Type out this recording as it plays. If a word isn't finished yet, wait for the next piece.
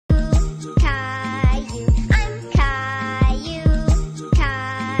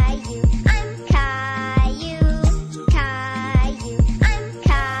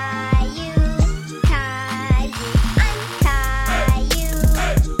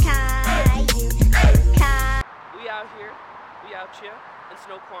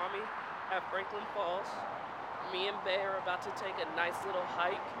Kwame at Franklin Falls. Me and Bay are about to take a nice little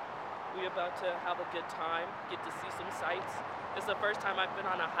hike. We're about to have a good time, get to see some sights. It's the first time I've been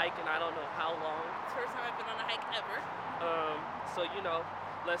on a hike in I don't know how long. It's the first time I've been on a hike ever. So, you know,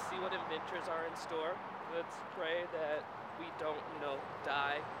 let's see what adventures are in store. Let's pray that we don't,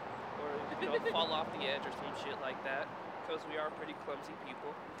 die or, fall off the edge or some shit like that, because we are pretty clumsy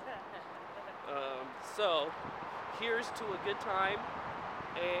people. So, here's to a good time,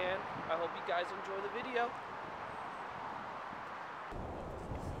 and I hope you guys enjoy the video.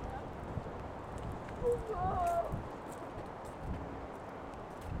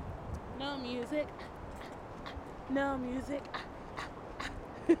 No music. No music.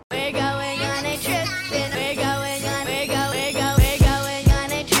 We're going on a trip, and we're going on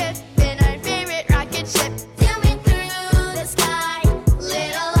a trip in our favorite rocket ship. Zooming through the sky,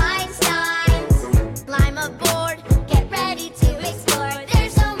 little Einsteins. Climb aboard, get ready to explore.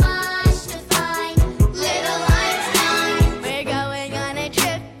 There's so much to find, little Einsteins. We're going on a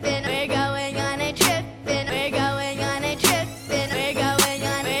trip, and we're going on a trip, and we're going on a trip, and we're going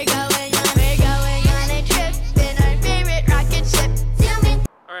on a trip in our favorite rocket ship. Zooming.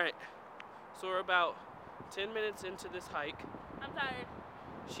 Alright, so we're about 10 minutes into this hike. I'm tired.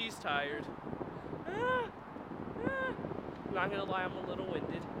 She's tired. Not gonna lie, I'm a little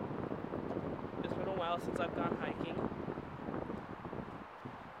winded. It's been a while since I've gone hiking.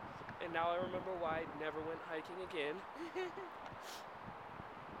 And now I remember why I never went hiking again.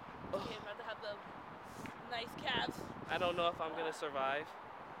 Okay, I'm about to have the nice calves. I don't know if I'm gonna survive.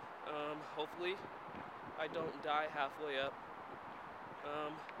 Hopefully I don't die halfway up.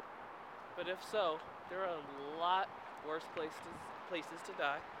 But if so, there are a lot worse places to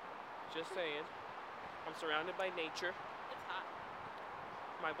die. Just saying. I'm surrounded by nature. It's hot.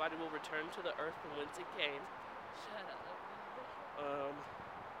 My body will return to the earth from whence it came. Shut up.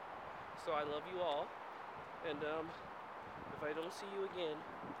 So I love you all. And if I don't see you again,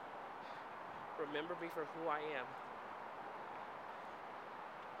 remember me for who I am.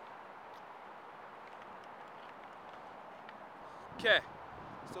 Okay,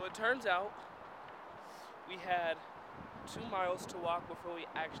 so it turns out we had 2 miles to walk before we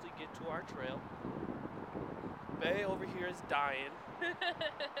actually get to our trail. Bay over here is dying.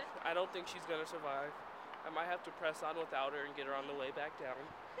 I don't think she's gonna survive. I might have to press on without her and get her on the way back down.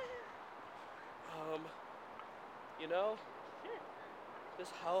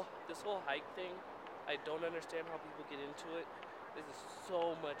 This whole hike thing, I don't understand how people get into it. This is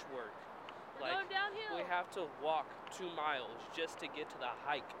so much work. We're going downhill. We have to walk 2 miles just to get to the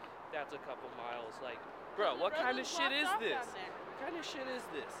hike. That's a couple miles. Like, bro, what kind of shit is this? What kind of shit is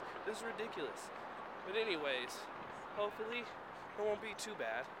this? This is ridiculous. But anyways, hopefully it won't be too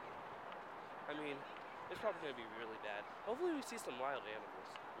bad. I mean, it's probably gonna be really bad. Hopefully we see some wild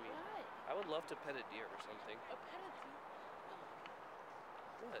animals. I mean, What? I would love to pet a deer or something. A penalty.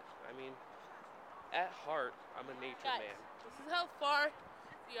 What? I mean, at heart, I'm a nature Guys, man. this is how far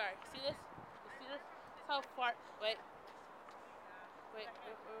we are. See this? You see this? This is how far. Wait,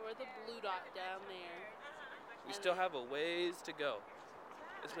 where's the blue dot down there? We still have a ways to go.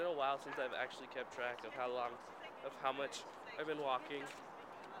 It's been a while since I've actually kept track of how much I've been walking.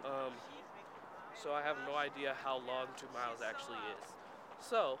 So I have no idea how long 2 miles actually is.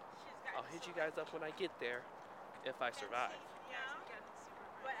 So I'll hit you guys up when I get there, if I survive.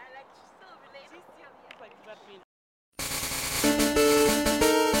 Like, about to be an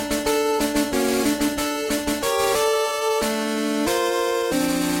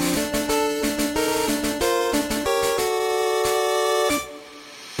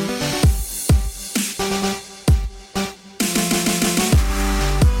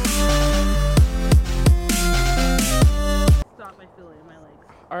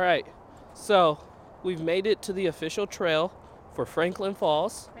All right, so we've made it to the official trail for Franklin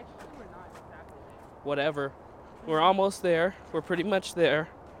Falls. Whatever. We're almost there. We're pretty much there.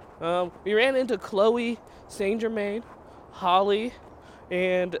 We ran into Chloe, Saint Germain, Holly,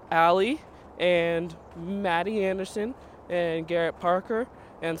 and Allie, and Maddie Anderson, and Garrett Parker,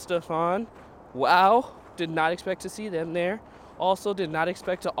 and Stefan. Wow, did not expect to see them there. Also did not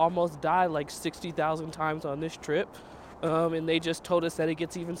expect to almost die like 60,000 times on this trip. And they just told us that it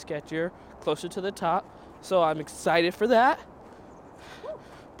gets even sketchier closer to the top. So I'm excited for that.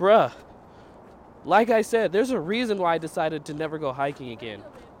 Bruh, like I said, there's a reason why I decided to never go hiking again.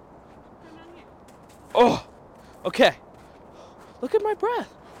 Oh, okay. Look at my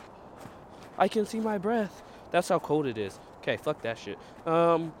breath. I can see my breath. That's how cold it is. Okay, fuck that shit.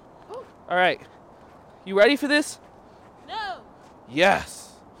 All right. You ready for this? No.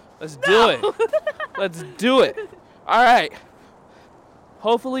 Yes. Let's do it. Let's do it. All right.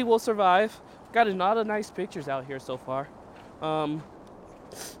 hopefully we'll survive. Got a lot of nice pictures out here so far. I'm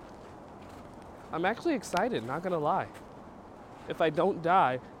actually excited, not gonna lie. If I don't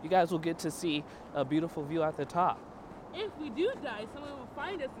die, you guys will get to see a beautiful view at the top. If we do die, someone will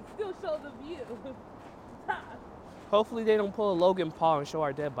find us and still show the view. Hopefully they don't pull a Logan Paul and show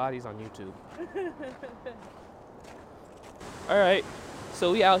our dead bodies on YouTube. All right,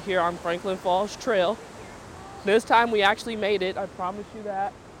 so we out here on Franklin Falls Trail. This time we actually made it, I promise you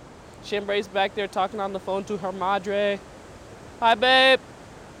that. Chambray's back there talking on the phone to her madre. Hi, babe.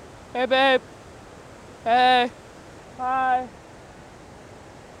 Hey, babe. Hey. Hi.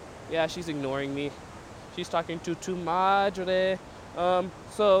 Yeah, she's ignoring me. She's talking to madre.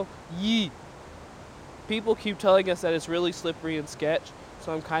 So, yee. People keep telling us that it's really slippery and sketch,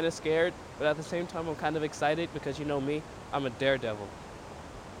 so I'm kind of scared, but at the same time I'm kind of excited because you know me, I'm a daredevil.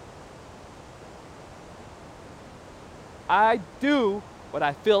 I do what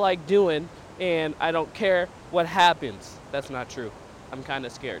I feel like doing, and I don't care what happens. That's not true. I'm kind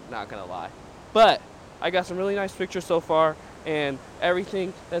of scared, not gonna lie. But I got some really nice pictures so far, and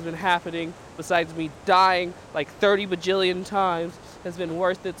everything that's been happening, besides me dying like 30 bajillion times, has been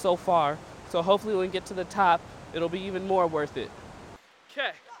worth it so far. So hopefully when we get to the top, it'll be even more worth it.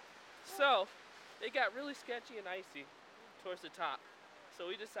 Okay, so it got really sketchy and icy towards the top. So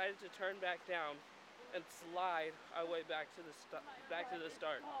we decided to turn back down and slide our way back to the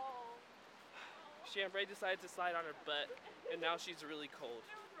start. Chambray decided to slide on her butt, and now she's really cold.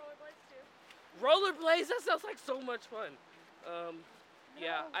 Rollerblades? That sounds like so much fun.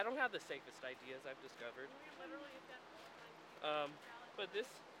 Yeah, I don't have the safest ideas, I've discovered. But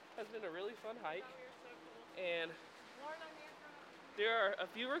this has been a really fun hike, and there are a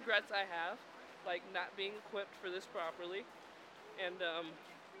few regrets I have, like not being equipped for this properly, and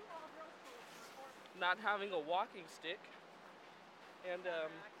not having a walking stick, and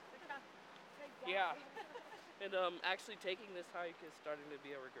yeah, and actually taking this hike is starting to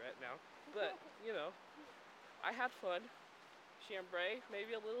be a regret now. But you know, I had fun. Chambray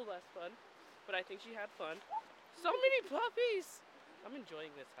maybe a little less fun, but I think she had fun. So many puppies! I'm enjoying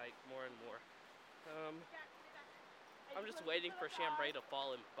this hike more and more. I'm just waiting for Chambray to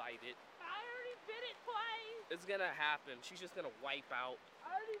fall and bite it. I already bit it twice. It's gonna happen. She's just gonna wipe out.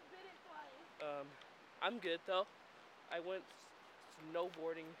 I already bit it twice. I'm good though. I went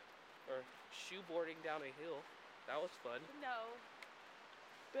snowboarding or shoeboarding down a hill. That was fun. No.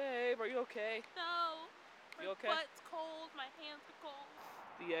 Babe, are you okay? No. You okay? My butt's cold. My hands are cold.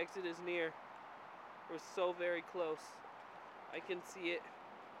 The exit is near. We're so very close. I can see it.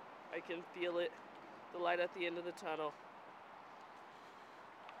 I can feel it. The light at the end of the tunnel.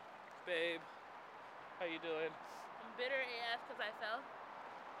 Babe, how you doing? I'm bitter AF because I fell.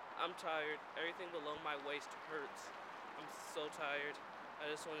 I'm tired. Everything below my waist hurts. I'm so tired. I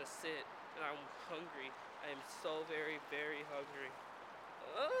just want to sit, and I'm hungry. I am so very, very hungry.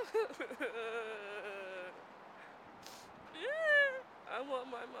 I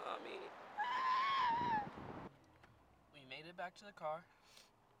want my mommy. We made it back to the car.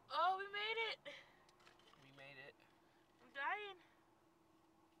 Oh, we made it. We made it. I'm dying.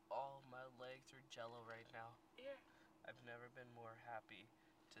 Oh, my legs are jello right now. Here. I've never been more happy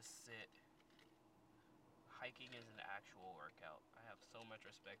to sit. Hiking is an actual workout. I have so much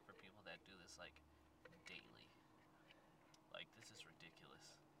respect for people that do this like daily. Like, this is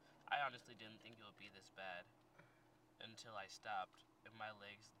ridiculous. I honestly didn't think it would be this bad until I stopped and my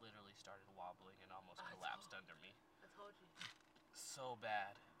legs literally started wobbling and almost collapsed under me. I told you. So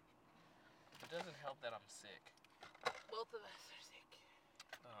bad. It doesn't help that I'm sick. Both of us are sick.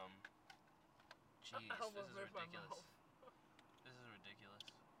 Jeez, I this almost is ripped my ridiculous. mouth. This is ridiculous.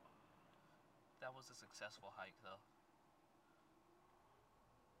 That was a successful hike, though.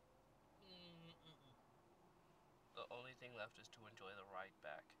 The only thing left is to enjoy the ride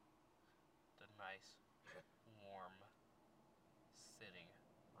back. The nice, warm, sitting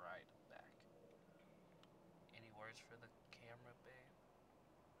ride back. Any words for the camera, babe?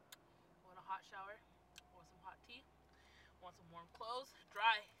 Want a hot shower? Want some hot tea? Want some warm clothes?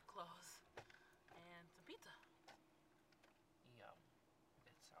 Dry clothes. And some pizza. Yum.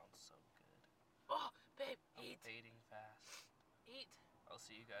 It sounds so good. Oh, babe, I'm eat. fading fast. Eat. I'll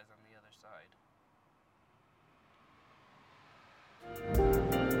see you guys on the other side.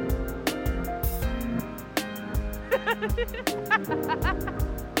 Ha ha ha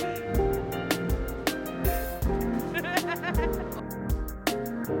ha!